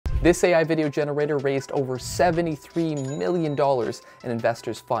This AI video generator raised over $73 million in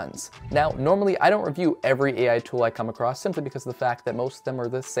investors' funds. Now, normally I don't review every AI tool I come across simply because of the fact that most of them are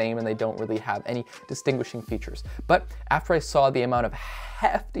the same and they don't really have any distinguishing features. But after I saw the amount of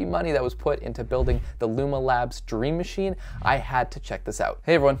hefty money that was put into building the Luma Labs Dream Machine, I had to check this out.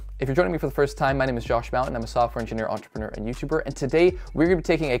 Hey everyone, if you're joining me for the first time, my name is Josh Mountain. I'm a software engineer, entrepreneur, and YouTuber, and today we're going to be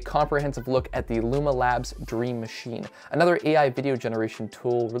taking a comprehensive look at the Luma Labs Dream Machine, another AI video generation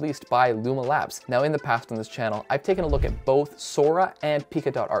tool released by Luma Labs. Now, in the past on this channel, I've taken a look at both Sora and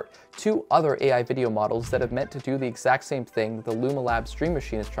Pika.art, two other AI video models that have meant to do the exact same thing that the Luma Labs Dream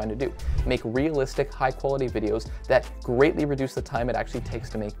Machine is trying to do: make realistic, high-quality videos that greatly reduce the time it actually takes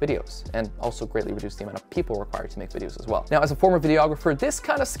to make videos, and also greatly reduce the amount of people required to make videos as well. Now, as a former videographer, this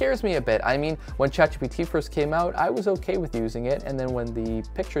kind of scares me a bit. I mean, when ChatGPT first came out, I was okay with using it, and then when the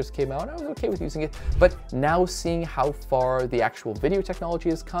pictures came out, I was okay with using it, but now seeing how far the actual video technology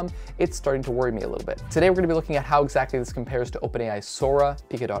has come, it's starting to worry me a little bit. Today, we're going to be looking at how exactly this compares to OpenAI's Sora,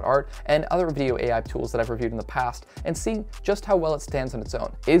 Pika.art, and other video AI tools that I've reviewed in the past, and seeing just how well it stands on its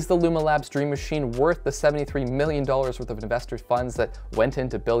own. Is the Luma Labs Dream Machine worth the $73 million worth of investors' funds that went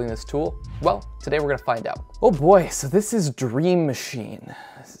into building this tool? Well, today we're going to find out. Oh boy, so this is Dream Machine.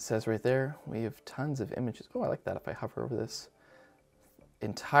 As it says right there, we have tons of images. Oh, I like that if I hover over this.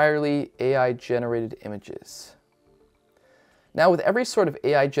 Entirely AI-generated images. Now, with every sort of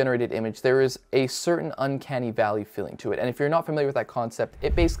AI-generated image, there is a certain uncanny valley feeling to it. And if you're not familiar with that concept,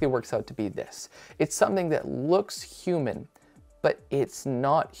 it basically works out to be this. It's something that looks human, but it's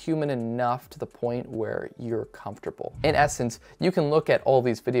not human enough to the point where you're comfortable. In essence, you can look at all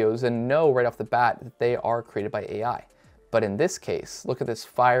these videos and know right off the bat that they are created by AI. But in this case, look at this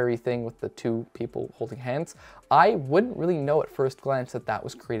fiery thing with the two people holding hands. I wouldn't really know at first glance that that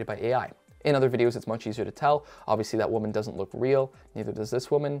was created by AI. In other videos, it's much easier to tell. Obviously, that woman doesn't look real, neither does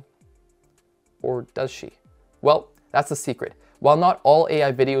this woman. Or does she? Well, that's the secret. While not all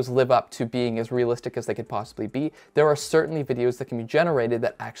AI videos live up to being as realistic as they could possibly be, there are certainly videos that can be generated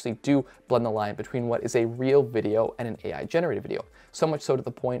that actually do blend the line between what is a real video and an AI-generated video. So much so to the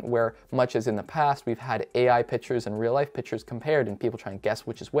point where, much as in the past, we've had AI pictures and real-life pictures compared and people try and guess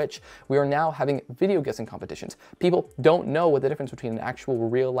which is which, we are now having video guessing competitions. People don't know what the difference between an actual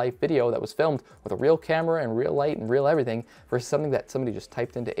real-life video that was filmed with a real camera and real light and real everything versus something that somebody just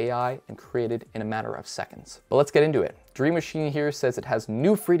typed into AI and created in a matter of seconds. But let's get into it. Dream Machine here says it has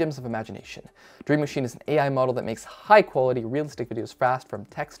new freedoms of imagination. Dream Machine is an AI model that makes high-quality, realistic videos fast from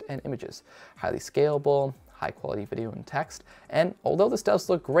text and images. Highly scalable, high-quality video and text. And although this does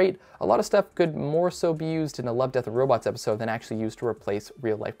look great, a lot of stuff could more so be used in a Love, Death, and Robots episode than actually used to replace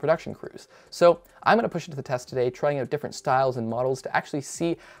real-life production crews. So I'm going to push it to the test today, trying out different styles and models to actually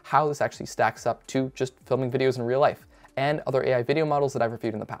see how this actually stacks up to just filming videos in real life and other AI video models that I've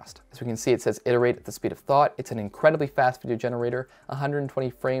reviewed in the past. As we can see, it says iterate at the speed of thought. It's an incredibly fast video generator, 120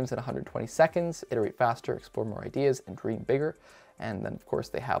 frames in 120 seconds, iterate faster, explore more ideas, and dream bigger. And then, of course,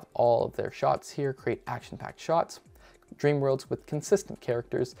 they have all of their shots here, create action-packed shots, dream worlds with consistent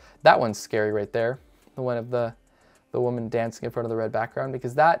characters. That one's scary right there, the one of the woman dancing in front of the red background,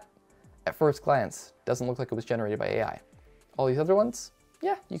 because that, at first glance, doesn't look like it was generated by AI. All these other ones,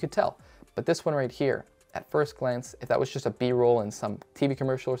 yeah, you could tell. But this one right here, at first glance, if that was just a B-roll in some TV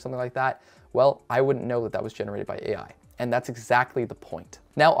commercial or something like that, well, I wouldn't know that that was generated by AI. And that's exactly the point.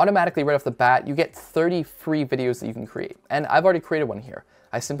 Now, automatically right off the bat, you get 30 free videos that you can create. And I've already created one here.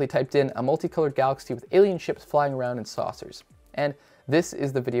 I simply typed in a multicolored galaxy with alien ships flying around in saucers. And this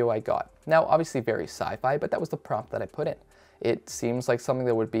is the video I got. Now, obviously very sci-fi, but that was the prompt that I put in. It seems like something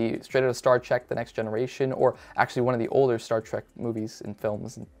that would be straight out of Star Trek: The Next Generation, or actually one of the older Star Trek movies and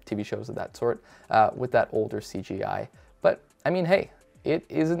films and TV shows of that sort, with that older CGI. But, I mean, hey, it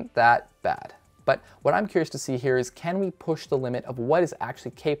isn't that bad. But what I'm curious to see here is, can we push the limit of what is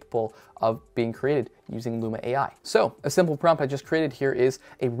actually capable of being created using Luma AI? So, a simple prompt I just created here is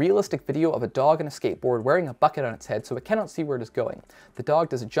a realistic video of a dog on a skateboard wearing a bucket on its head so it cannot see where it is going. The dog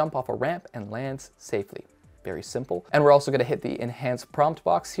does a jump off a ramp and lands safely. Very simple. And we're also going to hit the enhanced prompt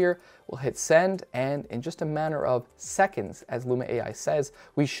box here. We'll hit send, and in just a matter of seconds, as Luma AI says,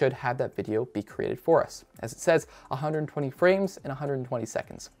 we should have that video be created for us. As it says, 120 frames in 120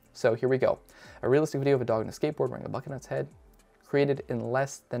 seconds. So here we go. A realistic video of a dog on a skateboard wearing a bucket on its head, created in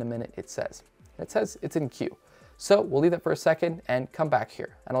less than a minute, it says. And it says it's in queue. So we'll leave that for a second and come back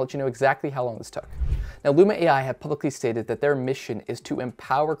here, and I'll let you know exactly how long this took. Now, Luma AI have publicly stated that their mission is to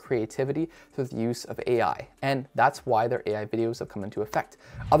empower creativity through the use of AI, and that's why their AI videos have come into effect.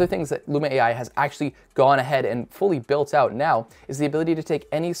 Other things that Luma AI has actually gone ahead and fully built out now is the ability to take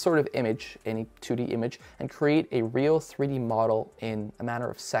any sort of image, any 2D image, and create a real 3D model in a matter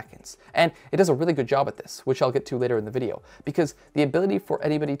of seconds. And it does a really good job at this, which I'll get to later in the video, because the ability for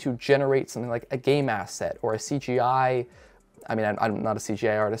anybody to generate something like a game asset or a CGI, I mean, I'm not a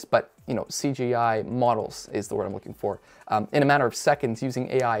CGI artist, but you know, CGI models is the word I'm looking for, in a matter of seconds using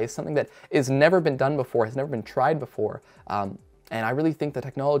AI is something that has never been done before, has never been tried before. And I really think the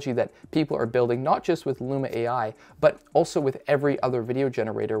technology that people are building, not just with Luma AI, but also with every other video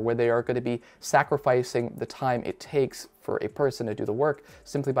generator, where they are going to be sacrificing the time it takes for a person to do the work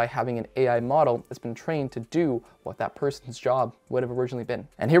simply by having an AI model that's been trained to do what that person's job would have originally been.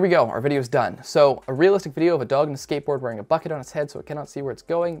 And here we go, our video's done. So a realistic video of a dog on a skateboard wearing a bucket on its head so it cannot see where it's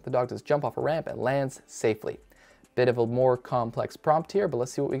going. The dog does jump off a ramp and lands safely. Bit of a more complex prompt here, but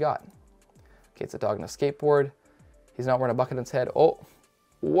let's see what we got. Okay, it's a dog on a skateboard. He's not wearing a bucket on his head. Oh,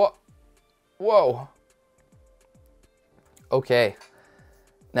 what? Whoa. Okay.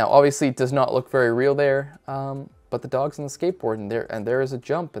 Now, obviously, it does not look very real there, but the dog's on the skateboard, and there is a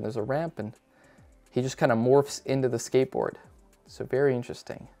jump, and there's a ramp, and he just kind of morphs into the skateboard. So very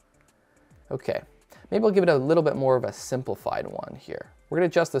interesting. Okay. Maybe I'll give it a little bit more of a simplified one here. We're going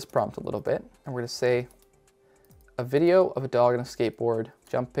to adjust this prompt a little bit, and we're going to say a video of a dog on a skateboard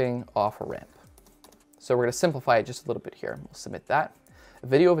jumping off a ramp. So we're going to simplify it just a little bit here. We'll submit that. A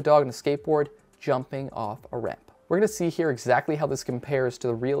video of a dog on a skateboard jumping off a ramp. We're going to see here exactly how this compares to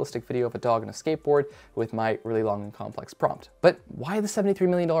the realistic video of a dog on a skateboard with my really long and complex prompt. But why the $73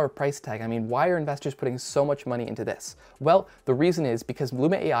 million price tag? I mean, why are investors putting so much money into this? Well, the reason is because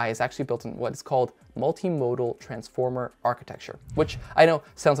Luma AI is actually built in what is called multimodal transformer architecture, which I know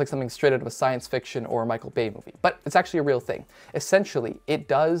sounds like something straight out of a science fiction or a Michael Bay movie, but it's actually a real thing. Essentially, it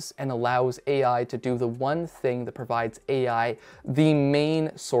does and allows AI to do the one thing that provides AI the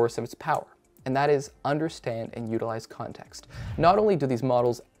main source of its power, and that is understand and utilize context. Not only do these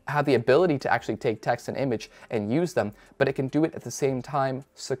models have the ability to actually take text and image and use them, but it can do it at the same time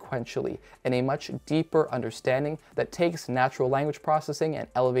sequentially in a much deeper understanding that takes natural language processing and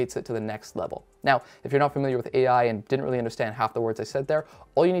elevates it to the next level. Now, if you're not familiar with AI and didn't really understand half the words I said there,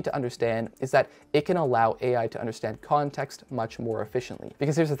 all you need to understand is that it can allow AI to understand context much more efficiently.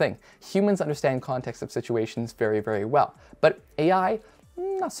 Because here's the thing, humans understand context of situations very, very well, but AI,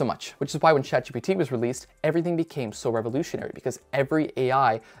 not so much, which is why when ChatGPT was released, everything became so revolutionary, because every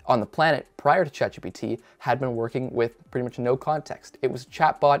AI on the planet prior to ChatGPT had been working with pretty much no context. It was a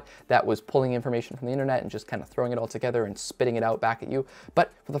chatbot that was pulling information from the internet and just kind of throwing it all together and spitting it out back at you.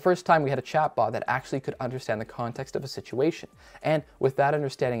 But for the first time, we had a chatbot that actually could understand the context of a situation. And with that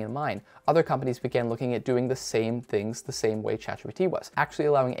understanding in mind, other companies began looking at doing the same things the same way ChatGPT was, actually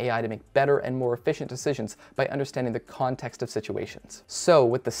allowing AI to make better and more efficient decisions by understanding the context of situations. So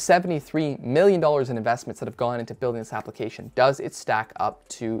with the $73 million in investments that have gone into building this application, does it stack up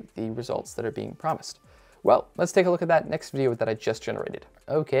to the results that are being promised? Well, let's take a look at that next video that I just generated.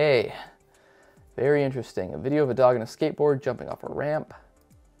 Okay, very interesting. A video of a dog on a skateboard jumping off a ramp.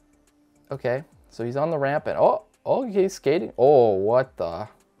 Okay, so he's on the ramp and oh, he's skating. Oh, what the?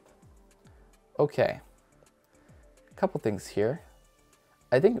 Okay, a couple things here.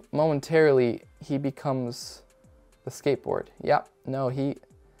 I think momentarily he becomes the skateboard. Yeah, no, he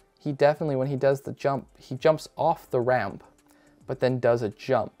definitely, when he does the jump, he jumps off the ramp, but then does a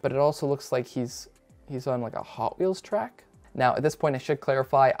jump. But it also looks like he's on like a Hot Wheels track. Now, at this point, I should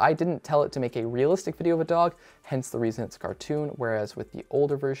clarify, I didn't tell it to make a realistic video of a dog, hence the reason it's a cartoon, whereas with the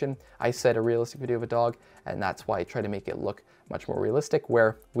older version, I said a realistic video of a dog, and that's why I try to make it look much more realistic,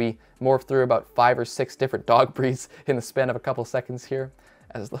 where we morph through about 5 or 6 different dog breeds in the span of a couple seconds here.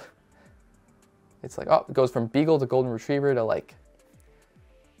 It's like, oh, it goes from Beagle to Golden Retriever to like,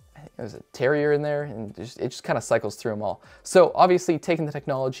 I think there's a Terrier in there, and it just kind of cycles through them all. So obviously taking the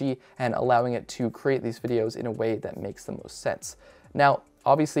technology and allowing it to create these videos in a way that makes the most sense. Now,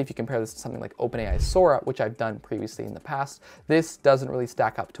 obviously, if you compare this to something like OpenAI's Sora, which I've done previously in the past, this doesn't really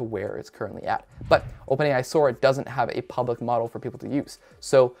stack up to where it's currently at. But OpenAI Sora doesn't have a public model for people to use.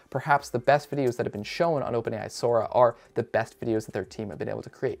 So perhaps the best videos that have been shown on OpenAI Sora are the best videos that their team have been able to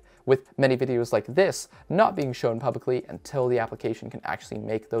create, with many videos like this not being shown publicly until the application can actually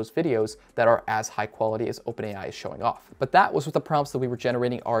make those videos that are as high quality as OpenAI is showing off. But that was with the prompts that we were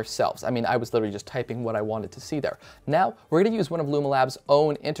generating ourselves. I mean, I was literally just typing what I wanted to see there. Now, we're going to use one of Luma Labs'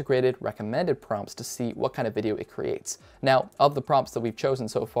 own integrated recommended prompts to see what kind of video it creates. Now, of the prompts that we've chosen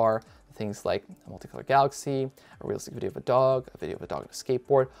so far, the things like a multicolored galaxy, a realistic video of a dog on a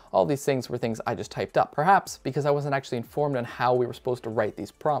skateboard. All these things were things I just typed up. Perhaps because I wasn't actually informed on how we were supposed to write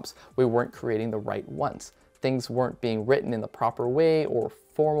these prompts, we weren't creating the right ones. Things weren't being written in the proper way or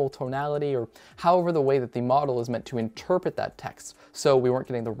formal tonality or however the way that the model is meant to interpret that text. So we weren't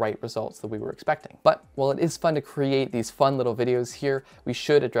getting the right results that we were expecting. But while it is fun to create these fun little videos here, we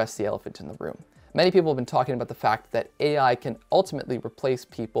should address the elephant in the room. Many people have been talking about the fact that AI can ultimately replace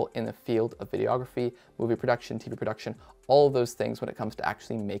people in the field of videography, movie production, TV production, all of those things when it comes to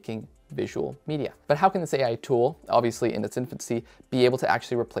actually making visual media. But how can this AI tool, obviously in its infancy, be able to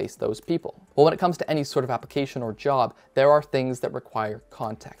actually replace those people? Well, when it comes to any sort of application or job, there are things that require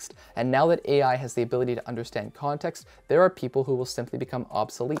context. And now that AI has the ability to understand context, there are people who will simply become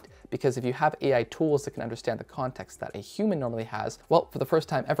obsolete. Because if you have AI tools that can understand the context that a human normally has, well, for the first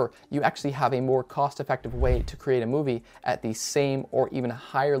time ever, you actually have a more cost-effective way to create a movie at the same or even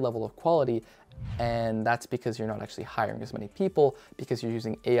higher level of quality. And that's because you're not actually hiring as many people, because you're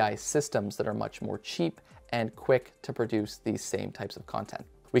using AI systems that are much more cheap and quick to produce these same types of content.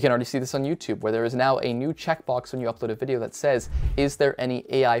 We can already see this on YouTube, where there is now a new checkbox when you upload a video that says, is there any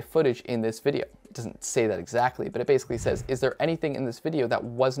AI footage in this video? It doesn't say that exactly, but it basically says, is there anything in this video that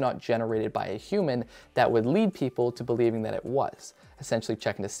was not generated by a human that would lead people to believing that it was? Essentially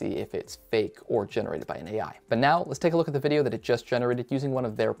checking to see if it's fake or generated by an AI. But now let's take a look at the video that it just generated using one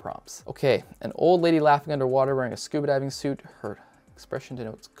of their prompts. Okay, an old lady laughing underwater wearing a scuba diving suit. Her expression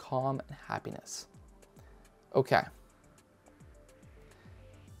denotes calm and happiness. Okay.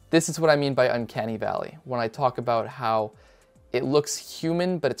 This is what I mean by uncanny valley, when I talk about how it looks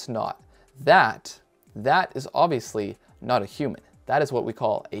human, but it's not. That is obviously not a human. That is what we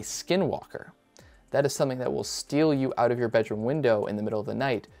call a skinwalker. That is something that will steal you out of your bedroom window in the middle of the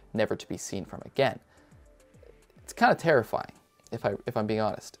night, never to be seen from again. It's kind of terrifying, if I'm being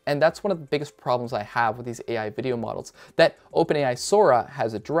honest. And that's one of the biggest problems I have with these AI video models that OpenAI Sora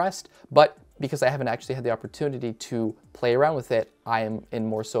has addressed, but because I haven't actually had the opportunity to play around with it, I am in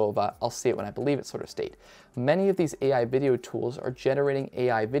more so of a I'll see it when I believe it sort of state. Many of these AI video tools are generating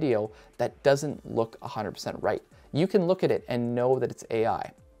AI video that doesn't look 100% right. You can look at it and know that it's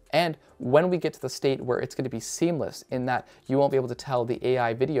AI. And when we get to the state where it's going to be seamless in that you won't be able to tell the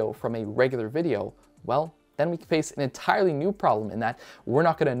AI video from a regular video, well, then we face an entirely new problem in that we're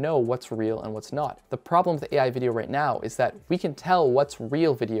not going to know what's real and what's not. The problem with AI video right now is that we can tell what's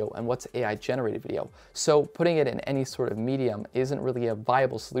real video and what's AI generated video. So putting it in any sort of medium isn't really a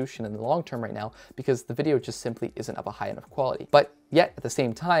viable solution in the long term right now because the video just simply isn't of a high enough quality. But yet at the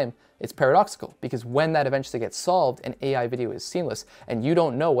same time, it's paradoxical because when that eventually gets solved and AI video is seamless and you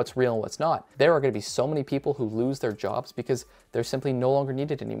don't know what's real and what's not, there are going to be so many people who lose their jobs because they're simply no longer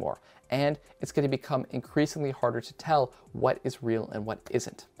needed anymore. And it's going to become increasingly harder to tell what is real and what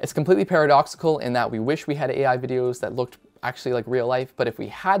isn't. It's completely paradoxical in that we wish we had AI videos that looked actually like real life, but if we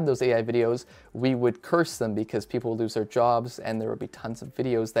had those AI videos, we would curse them because people would lose their jobs and there would be tons of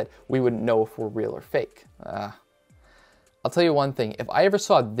videos that we wouldn't know if were real or fake. I'll tell you one thing, if I ever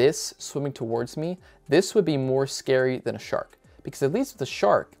saw this swimming towards me, this would be more scary than a shark. Because at least with a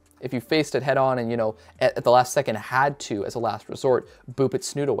shark, if you faced it head on and, you know, at the last second had to, as a last resort, boop its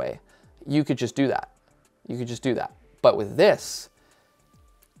snoot away, you could just do that. You could just do that. But with this,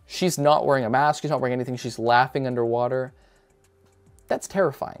 she's not wearing a mask, she's not wearing anything, she's laughing underwater. That's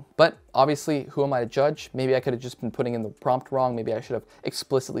terrifying. But obviously, who am I to judge? Maybe I could have just been putting in the prompt wrong. Maybe I should have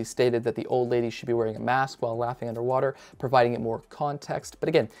explicitly stated that the old lady should be wearing a mask while laughing underwater, providing it more context. But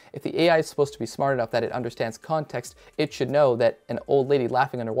again, if the AI is supposed to be smart enough that it understands context, it should know that an old lady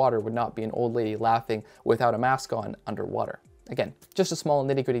laughing underwater would not be an old lady laughing without a mask on underwater. Again, just a small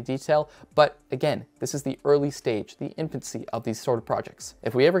nitty-gritty detail, but again, this is the early stage, the infancy of these sort of projects.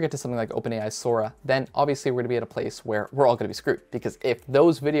 If we ever get to something like OpenAI Sora, then obviously we're going to be at a place where we're all going to be screwed, because if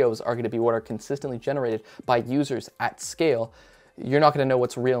those videos are going to be what are consistently generated by users at scale, you're not going to know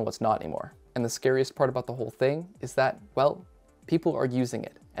what's real and what's not anymore. And the scariest part about the whole thing is that, well, people are using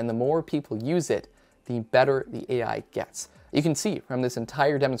it, and the more people use it, the better the AI gets. You can see from this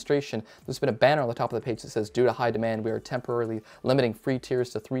entire demonstration, there's been a banner on the top of the page that says, due to high demand, we are temporarily limiting free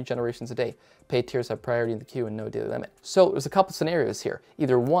tiers to 3 generations a day. Paid tiers have priority in the queue and no daily limit. So there's a couple scenarios here.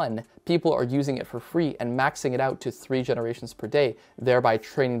 Either one, people are using it for free and maxing it out to 3 generations per day, thereby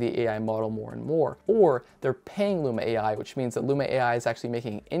training the AI model more and more. Or they're paying Luma AI, which means that Luma AI is actually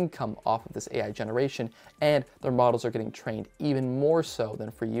making income off of this AI generation, and their models are getting trained even more so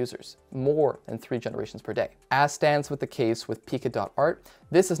than free users, more than 3 generations per day. As stands with the case with Pika.art,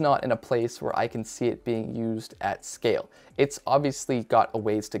 this is not in a place where I can see it being used at scale. It's obviously got a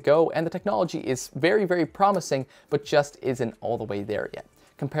ways to go, and the technology is very, very promising, but just isn't all the way there yet.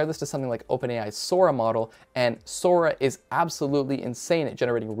 Compare this to something like OpenAI's Sora model, and Sora is absolutely insane at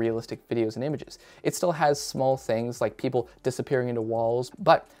generating realistic videos and images. It still has small things like people disappearing into walls,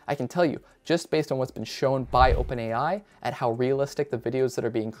 but I can tell you, just based on what's been shown by OpenAI at how realistic the videos that are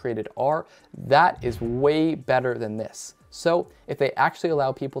being created are, that is way better than this. So if they actually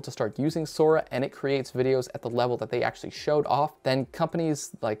allow people to start using Sora and it creates videos at the level that they actually showed off, then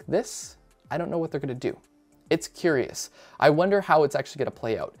companies like this, I don't know what they're going to do. It's curious. I wonder how it's actually going to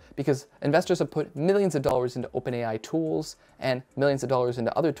play out, because investors have put millions of dollars into OpenAI tools and millions of dollars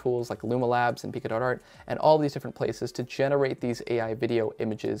into other tools like Luma Labs and Pika.art and all these different places to generate these AI video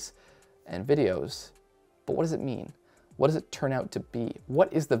images and videos. But what does it mean? What does it turn out to be?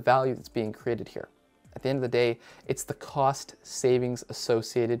 What is the value that's being created here? At the end of the day, it's the cost savings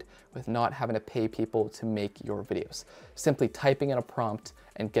associated with not having to pay people to make your videos. Simply typing in a prompt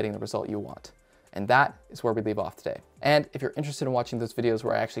and getting the result you want. And that is where we leave off today. And if you're interested in watching those videos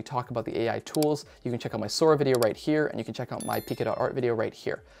where I actually talk about the AI tools, you can check out my Sora video right here, and you can check out my Pika.art video right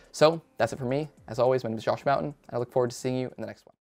here. So that's it for me. As always, my name is Josh Mountain, and I look forward to seeing you in the next one.